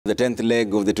The 10th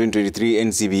leg of the 2023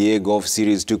 NCBA Golf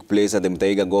Series took place at the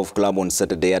Muthaiga Golf Club on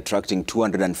Saturday, attracting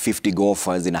 250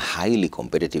 golfers in a highly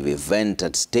competitive event.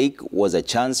 At stake was a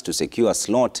chance to secure a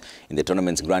slot in the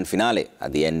tournament's grand finale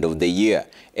at the end of the year.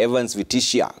 Evans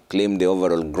Vitishia claimed the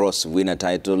overall gross winner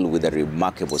title with a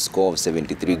remarkable score of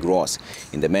 73 gross.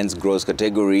 In the men's gross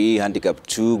category, handicap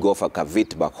 2 golfer Kavit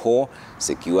Bakho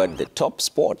secured the top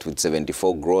spot with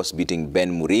 74 gross, beating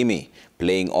Ben Murimi,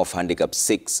 playing off handicap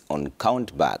 6 on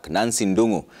countback. Nancy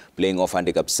Ndungu, playing off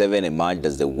handicap 7, emerged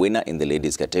as the winner in the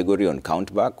ladies category on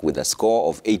countback with a score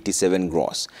of 87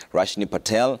 gross. Rashni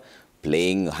Patel,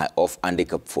 playing off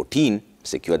handicap 14,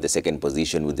 secured the second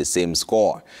position with the same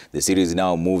score. The series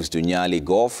now moves to Nyali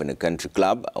Golf and Country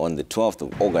Club on the 12th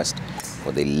of August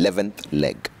for the 11th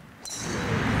leg.